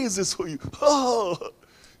praises for you. Oh,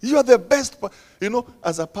 you are the best. You know,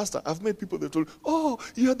 as a pastor, I've met people that told, oh,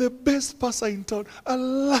 you are the best pastor in town. I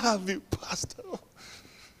love you, pastor.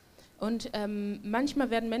 Und manchmal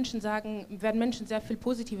werden Menschen sehr viel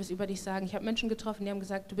Positives über dich sagen. Ich habe Menschen getroffen, die haben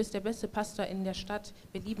gesagt, du bist der beste Pastor in der Stadt,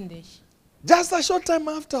 wir lieben dich. Just a short time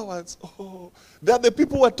afterwards, oh, there are the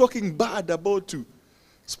people who are talking bad about you,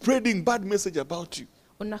 spreading bad message about you.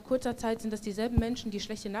 Und nach kurzer Zeit sind das dieselben Menschen, die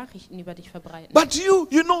schlechte Nachrichten über dich verbreiten. But you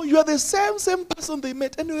know, you are the same person they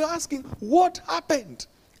met, and you're asking, what happened?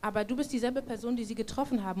 Aber du bist dieselbe Person, die sie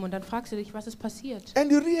getroffen haben, und dann fragst du dich, was ist passiert?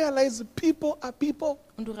 And you realize people are people.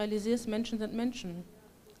 Und du realisierst, Menschen sind Menschen.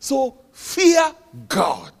 So fear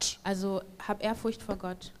God. Also hab Ehrfurcht vor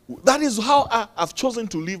Gott. That is how I've chosen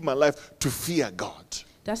to live my life, to fear God.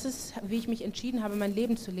 Das ist, wie ich mich entschieden habe, mein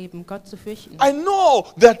Leben zu leben, Gott zu fürchten. I know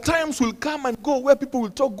there are times will come and go where people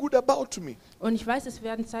will talk good about me. Und ich weiß, es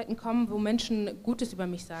werden Zeiten kommen, wo Menschen Gutes über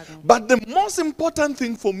mich sagen. But the most important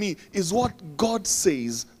thing for me is what God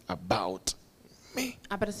says about me.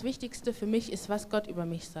 Aber das Wichtigste für mich ist, was Gott über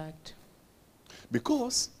mich sagt.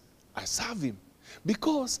 Because I serve Him.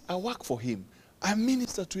 Because I work for Him. I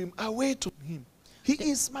minister to Him. I wait on Him. He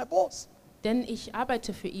is my boss. Denn ich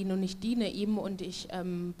arbeite für ihn und ich diene ihm und ich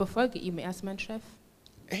befolge ihm. Er ist mein Chef.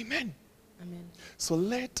 Amen. Amen. So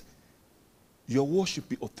let your worship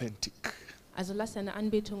be authentic. Also lass deine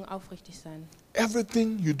Anbetung aufrichtig sein.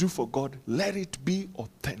 Everything you do for God, let it be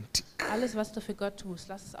authentic. Alles, was du für Gott tust,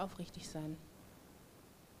 lass es aufrichtig sein.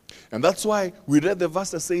 And that's why we read the verse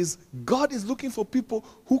that says, God is looking for people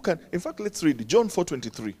who can. In fact, let's read it. John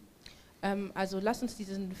 4:23. Also lass uns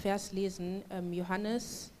diesen Vers lesen.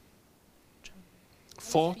 Johannes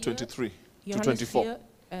 4:23 to Johannes 24.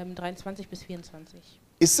 4, 23 bis 24.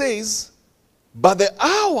 It says, but the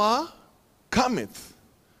hour cometh.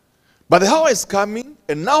 But the hour is coming,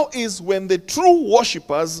 and now is when the true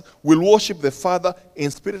worshippers will worship the Father in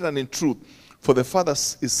spirit and in truth. For the Father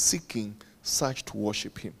is seeking such to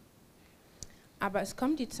worship Him. Aber es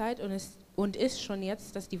kommt die Zeit und ist schon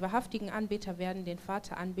jetzt, dass die wahrhaftigen Anbeter werden den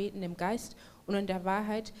Vater anbeten im Geist und in der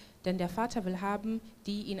Wahrheit, denn der Vater will haben,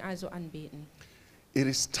 die ihn also anbeten. It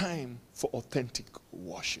is time for authentic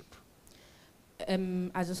worship.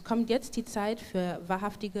 Also es kommt jetzt die Zeit für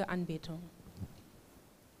wahrhaftige Anbetung.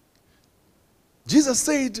 Jesus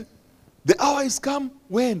said, the hour is come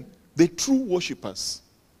when the true worshippers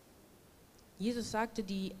Jesus sagte,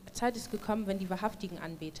 die Zeit ist gekommen, wenn die wahrhaftigen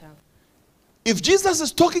Anbeter. If Jesus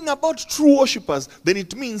is talking about true worshippers, then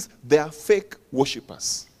it means they are fake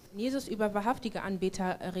worshippers. Wenn Jesus über wahrhaftige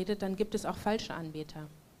Anbeter redet, dann gibt es auch falsche Anbeter.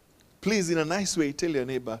 Please, in a nice way, tell your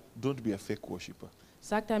neighbor, don't be a fake worshipper.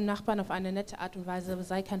 Sag deinem Nachbarn auf eine nette Art und Weise,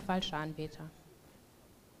 sei kein falscher Anbeter.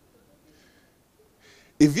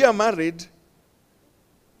 If you are married,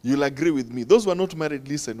 you'll agree with me. Those who are not married,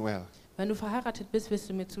 listen well. Wenn du verheiratet bist, wirst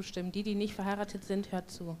du mir zustimmen. Die, die nicht verheiratet sind,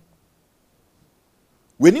 hört zu.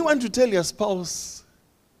 When you want to tell your spouse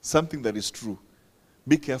something that is true,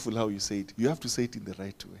 be careful how you say it. You have to say it in the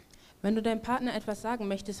right way. Wenn du deinem Partner etwas sagen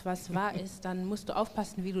möchtest, was wahr ist, dann musst du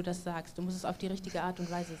aufpassen, wie du das sagst. Du musst es auf die richtige Art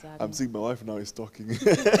und Weise sagen. I'm seeing my wife now is talking.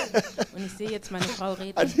 Und ich sehe jetzt meine Frau I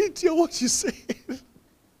reden. didn't hear what she said.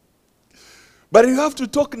 But you have to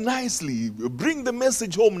talk nicely. Bring the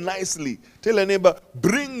message home nicely. Tell a neighbor,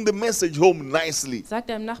 bring the message home nicely. Sag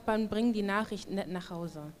deinem Nachbarn, bring die Nachricht nett nach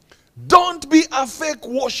Hause. Don't be a fake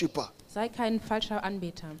worshipper. Sei kein falscher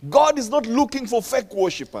Anbeter. God is not looking for fake Gott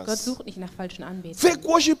worshippers. sucht nicht nach falschen Anbetern. Fake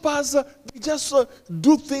worshippers, they just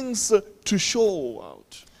do things to show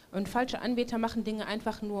out. Und falsche Anbeter machen Dinge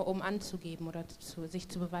einfach nur, um anzugeben oder sich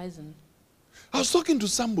zu beweisen. I was talking to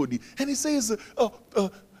somebody and he says,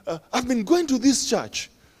 I've been going to this church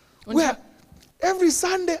Und where every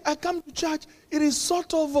Sunday I come to church. It is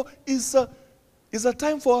sort of is a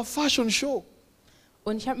time for a fashion show.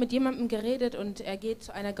 Und ich habe mit jemandem geredet und er geht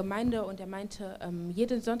zu einer Gemeinde und er meinte,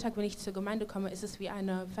 jeden Sonntag, wenn ich zur Gemeinde komme, ist es wie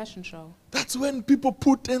eine Fashion Show. That's when people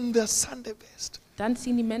put in their Sunday best. Dann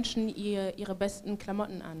ziehen die Menschen ihre besten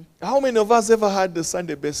Klamotten an. How many of us ever had the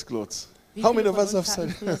Sunday best clothes? Wie How viele many of von us uns have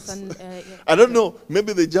hatten Sunday früher best? dann, I don't know.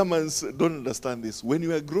 Maybe the Germans don't understand this. When we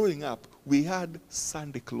were growing up, we had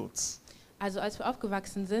Sunday clothes. Also als wir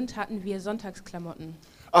aufgewachsen sind, hatten wir Sonntagsklamotten.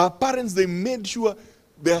 Our parents, they made sure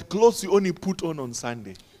their clothes you only put on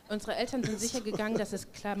Sunday. Unsere Eltern sind sicher gegangen, dass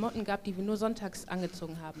es Klamotten gab, die wir nur sonntags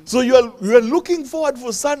angezogen haben. So you are looking forward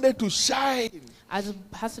for Sunday to shine. Also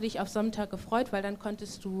hast du dich auf Sonntag gefreut, weil dann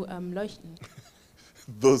konntest du leuchten.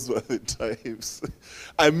 Those were the times.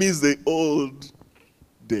 I miss the old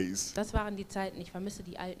days. Das waren die Zeiten, ich vermisse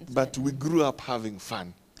die alten But Zeiten. we grew up having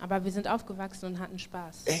fun. Aber wir sind aufgewachsen und hatten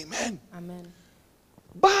Spaß. Amen. Amen.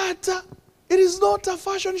 But it is not a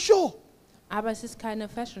fashion show. Aber es ist keine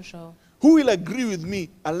Fashion Show. Who will agree with me?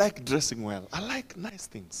 I like dressing well. I like nice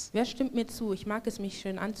things. Wer stimmt mir zu? Ich mag es, mich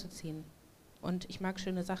schön anzuziehen. Und ich mag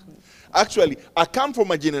schöne Sachen. Actually, I come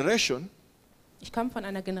from a generation, Ich komme von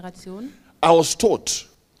einer Generation, I was taught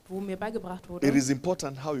wo mir beigebracht it wurde, is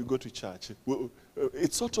important how you go to church.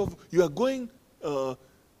 It's sort of, you are going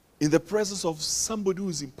in the presence of somebody who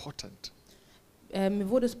is important. mir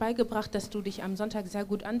wurde es beigebracht, dass du dich am Sonntag sehr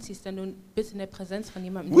gut anziehst, denn du bist in der Präsenz von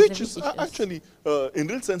jemandem, der Which sehr is wichtig ist. actually, in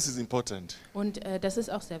real sense, is important. Und das ist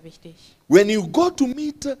auch sehr wichtig. When you go to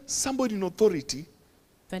meet somebody in authority,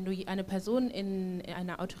 Wenn du eine Person in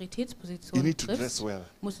einer you Autoritätsposition need to dress triffst, well.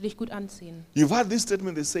 musst du dich gut anziehen. You've heard this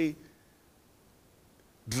statement, they say,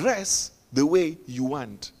 dress the way you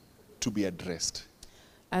want to be addressed.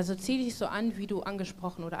 Also zieh dich so an, wie du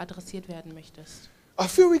angesprochen oder adressiert werden möchtest. A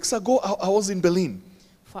few weeks ago, I was in Berlin.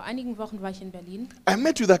 Vor einigen Wochen war ich in Berlin I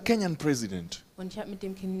met with a Kenyan president. und ich habe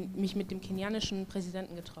mich mit dem kenianischen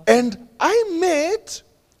Präsidenten getroffen. And I met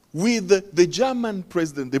with the German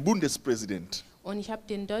president, the Bundespräsident. Und ich habe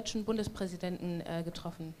den deutschen Bundespräsidenten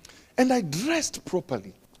getroffen. And I dressed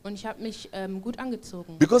properly Und ich habe mich gut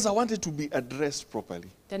angezogen, because I wanted to be addressed properly.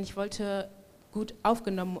 denn ich wollte gut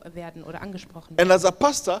aufgenommen werden oder angesprochen And werden. as a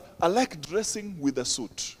pastor, I like dressing with a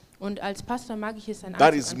suit. Und als Pastor mag ich es, einen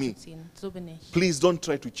That Anzug is me. anzuziehen. So bin ich. Please don't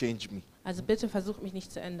try to change me. Also bitte versucht mich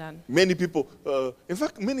nicht zu ändern. Many people, in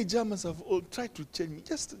fact, many Germans have all tried to change me.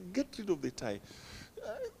 Just get rid of the tie.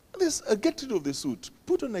 Get rid of the suit.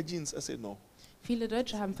 Put on a jeans. I said no. Viele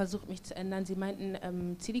Deutsche haben versucht, mich zu ändern. Sie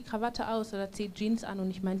meinten, zieh die Krawatte aus oder zieh Jeans an,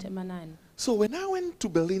 und ich meinte immer nein. So when I went to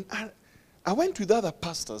Berlin, I went with other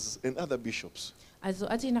pastors and other bishops. Also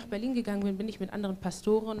als ich nach Berlin gegangen bin, bin ich mit anderen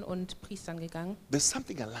Pastoren und Priestern gegangen. There's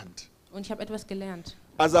something I learned. Und ich habe etwas gelernt.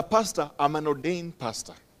 As a pastor, I'm an ordained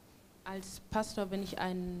pastor. Als Pastor bin ich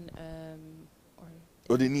ein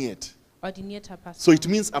Ordained. ordinierter Pastor. So it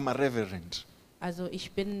means I'm a reverend. Also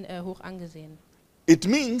ich bin hoch angesehen. It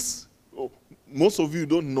means, most of you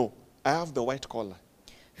don't know, I have the white collar.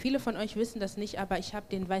 Viele von euch wissen das nicht, aber ich habe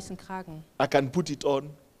den weißen Kragen. I can put it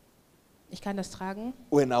on Ich kann das tragen,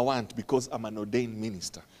 when I want because I'm an ordained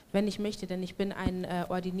minister. wenn ich möchte, denn ich bin ein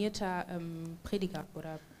ordinierter Prediger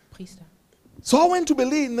oder Priester. So I went to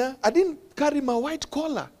Berlin. I didn't carry my white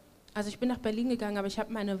collar. Also ich bin nach Berlin gegangen, aber ich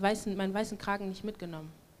habe meinen weißen Kragen nicht mitgenommen.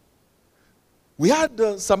 We had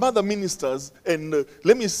some other ministers, and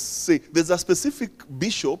let me say, there's a specific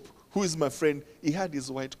bishop who is my friend. He had his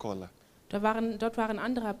white collar. Dort waren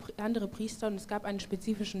andere Priester und es gab einen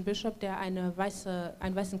spezifischen Bischof, der einen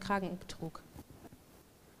weißen Kragen trug.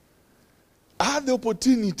 I had the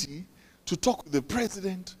opportunity to talk with the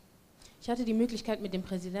president, Ich hatte die Möglichkeit, mit dem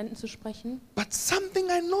Präsidenten zu sprechen, but something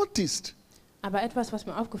I noticed, aber etwas, was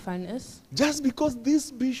mir aufgefallen ist, just because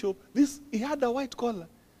this bishop, he had a white collar,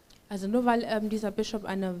 also nur weil dieser Bischof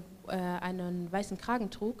einen weißen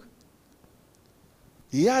Kragen trug,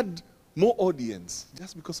 he had more audience,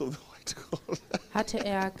 just because of the white collar. hatte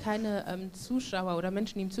er keine Zuschauer oder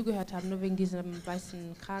Menschen, die ihm zugehört haben, nur wegen diesem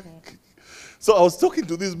weißen Kragen. So I was talking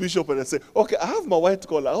to this bishop and I said, okay, I have my white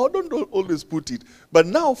collar. I don't always put it. But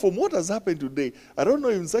now, from what has happened today, I don't know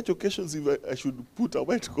in such occasions if I should put a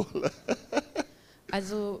white collar.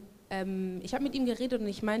 Also ich habe mit ihm geredet und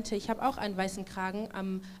ich meinte, ich habe auch einen weißen Kragen,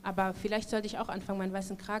 aber vielleicht sollte ich auch anfangen, meinen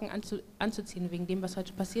weißen Kragen anzuziehen, wegen dem, was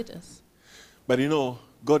heute passiert ist. But you know,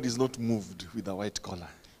 God is not moved with a white collar.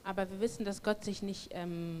 Aber wir wissen, dass Gott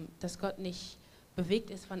nicht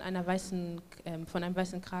bewegt ist von einem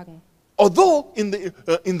weißen Kragen. Although in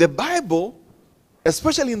the Bible,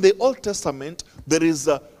 especially in the Old Testament, there is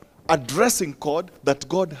a dressing code that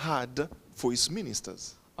God had for his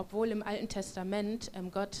ministers. Obwohl im Alten Testament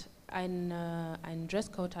Gott einen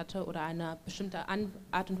Dresscode hatte oder eine bestimmte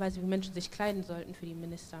Art und Weise, wie Menschen sich kleiden sollten für die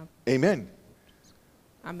Minister. Amen.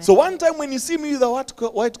 Amen. So one time when you see me with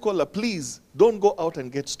a white collar, please don't go out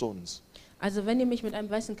and get stones. Also wenn ihr mich mit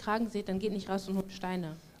einem weißen Kragen seht, dann geht nicht raus und holt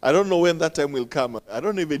Steine. I don't know when that time will come. I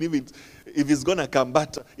don't even if it's gonna come,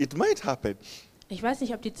 but it might happen. Ich weiß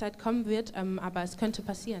nicht, ob die Zeit kommen wird, aber es könnte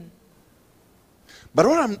passieren. But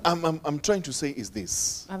what I'm trying to say is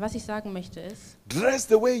this: Aber was ich sagen möchte ist, dress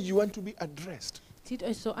the way you want to be addressed. zieht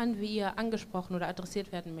euch so an, wie ihr angesprochen oder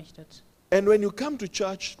adressiert werden möchtet. And when you come to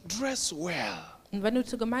church, dress well. Und wenn du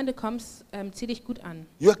zur Gemeinde kommst, zieh dich gut an.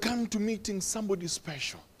 You are coming to meeting somebody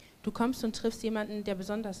special. Du kommst und triffst jemanden, der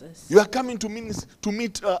besonders ist. You are coming to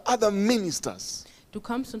meet other ministers. Du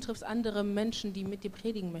kommst und triffst andere Menschen, die mit dir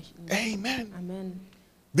predigen möchten. Amen. Amen.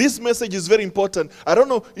 This message is very important. I don't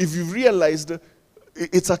know if you've realized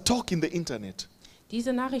it's a talk in the internet.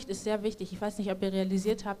 Diese Nachricht ist sehr wichtig. Ich weiß nicht, ob ihr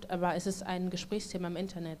realisiert habt, aber es ist ein Gesprächsthema im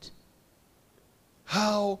Internet.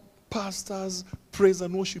 How pastors, praise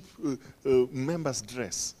and worship members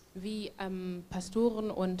dress. Wie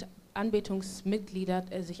Pastoren und Anbetungsmitglieder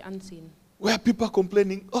sich anziehen. Where people are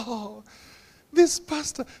complaining, oh, this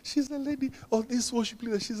pastor, she's a lady, or this worship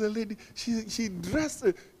leader, she's a lady. She dressed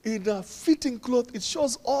in a fitting cloth. It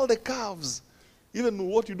shows all the curves, even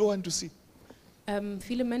what you don't want to see.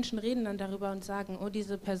 Viele Menschen reden dann darüber und sagen, oh,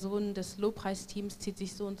 diese Person des Lobpreisteams zieht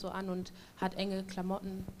sich so und so an und hat enge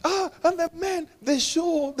Klamotten. And the men, they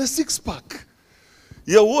show the six-pack.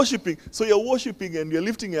 You're worshiping, so you're worshiping and you're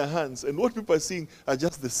lifting your hands, and what people are seeing are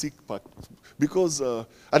just the six-pack. Because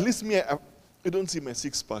at least me, I don't see my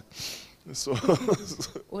six-pack. So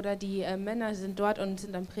Oder die Männer sind dort und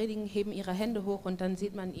sind am Predigen, heben ihre Hände hoch und dann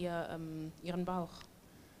sieht man ihren Bauch.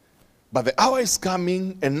 But the hour is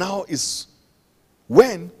coming, and now is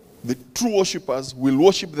when the true worshippers will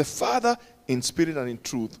worship the Father in spirit and in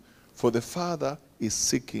truth, for the Father is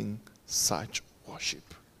seeking such worship.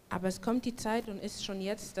 Aber es kommt die Zeit und ist schon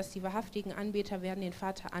jetzt, dass die wahrhaftigen Anbeter werden den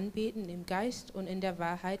Vater anbeten, im Geist und in der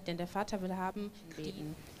Wahrheit, denn der Vater will haben,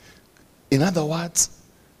 beten. In other words,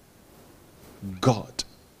 God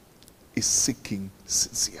is seeking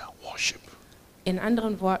sincere worship. In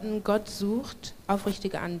anderen Worten, Gott sucht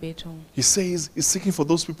aufrichtige Anbetung. He says he's seeking for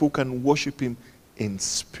those people who can worship him in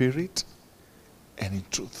spirit and in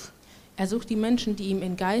truth. Er sucht die Menschen, die ihm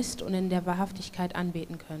in Geist und in der Wahrhaftigkeit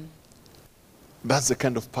anbeten können. That's the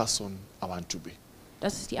kind of person I want to be.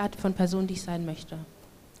 Das ist die Art von Person, die ich sein möchte.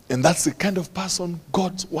 And that's the kind of person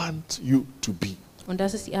God wants you to be. Und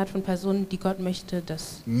das ist die Art von Person, die Gott möchte,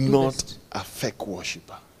 dass du Not bist. a fake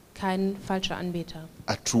worshiper, Kein falscher Anbeter,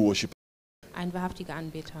 a true worshiper. ein wahrhaftiger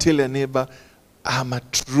Anbeter. Tell your neighbor, I'm a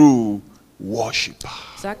true worshiper.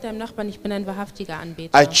 Sag deinem Nachbarn, ich bin ein wahrhaftiger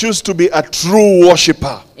Anbeter. I choose to be a true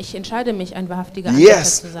worshiper. Ich entscheide mich, ein wahrhaftiger Anbeter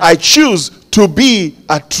Yes, zu I sein. choose to be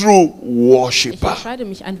a true Ich worshiper. entscheide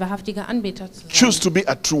mich, ein wahrhaftiger Anbeter zu Choose sein. to be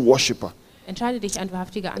a true worshiper. Entscheide dich, ein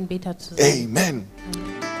wahrhaftiger Anbeter zu sein. Amen.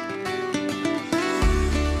 Amen.